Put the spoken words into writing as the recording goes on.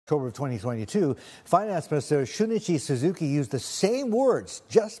October of 2022, Finance Minister Shunichi Suzuki used the same words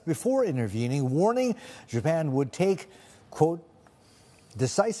just before intervening, warning Japan would take, quote,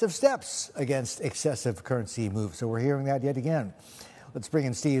 decisive steps against excessive currency moves. So we're hearing that yet again. Let's bring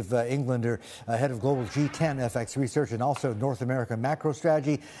in Steve Englander, head of Global G10 FX research and also North American macro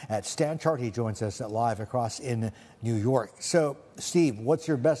strategy at StanChart. He joins us live across in New York. So, Steve, what's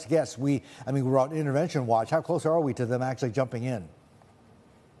your best guess? We're on intervention watch. How close are we to them actually jumping in?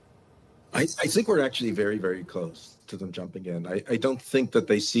 I think we're actually very, very close to them jumping in. I don't think that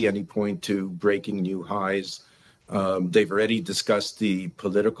they see any point to breaking new highs. They've already discussed the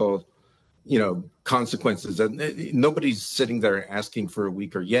political consequences, and nobody's sitting there asking for a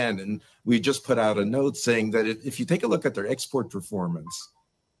weaker yen. And we just put out a note saying that if you take a look at their export performance,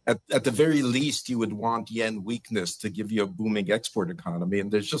 at the very least, you would want yen weakness to give you a booming export economy,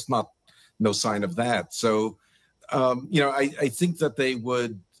 and there's just no sign of that. So, I think that they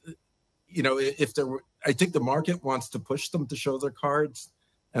would, I think the market wants to push them to show their cards,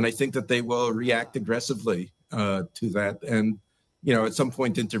 and I think that they will react aggressively to that. And at some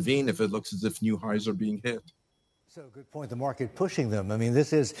point intervene if it looks as if new highs are being hit. So good point, the market pushing them. I mean,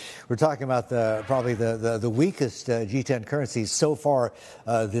 we're talking about probably the weakest G10 currencies so far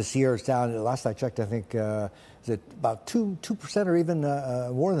this year. It's down, last I checked, I think, is it about 2% or even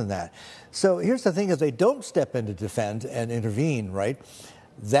more than that. So here's the thing, if they don't step in to defend and intervene, right,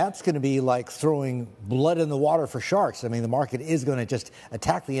 that's going to be like throwing blood in the water for sharks. I mean, the market is going to just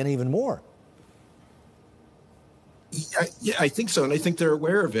attack the yen even more. Yeah, I think so, and I think they're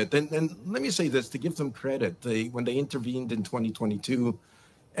aware of it. And let me say this, to give them credit, when they intervened in 2022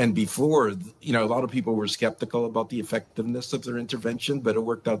 and before, a lot of people were skeptical about the effectiveness of their intervention, but it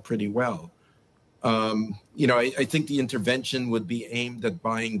worked out pretty well. I think the intervention would be aimed at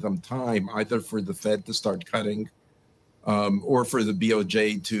buying them time, either for the Fed to start cutting or for the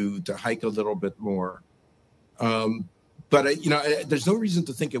BOJ to hike a little bit more. But, there's no reason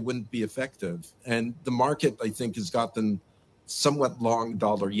to think it wouldn't be effective. And the market, I think, has gotten somewhat long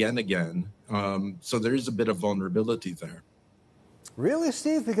dollar yen again. So there is a bit of vulnerability there. Really,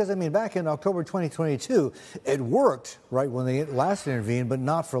 Steve? Because, back in October 2022, it worked, right, when they last intervened, but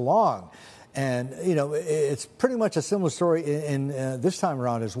not for long. And, it's pretty much a similar story in this time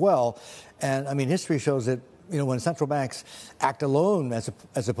around as well. And, history shows that, when central banks act alone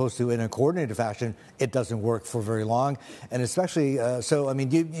as opposed to in a coordinated fashion, it doesn't work for very long. And especially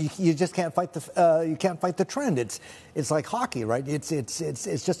you just can't fight the trend. It's like hockey, right? It's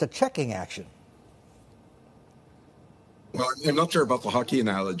just a checking action. Well, I'm not sure about the hockey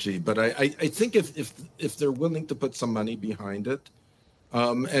analogy, but I think if they're willing to put some money behind it,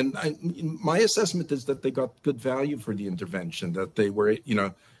 my assessment is that they got good value for the intervention, that they were,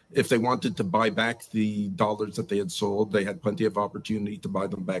 if they wanted to buy back the dollars that they had sold, they had plenty of opportunity to buy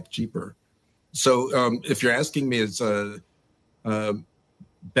them back cheaper. So if you're asking me as a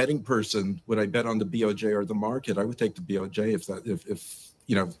betting person, would I bet on the BOJ or the market? I would take the BOJ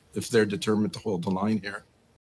if they're determined to hold the line here.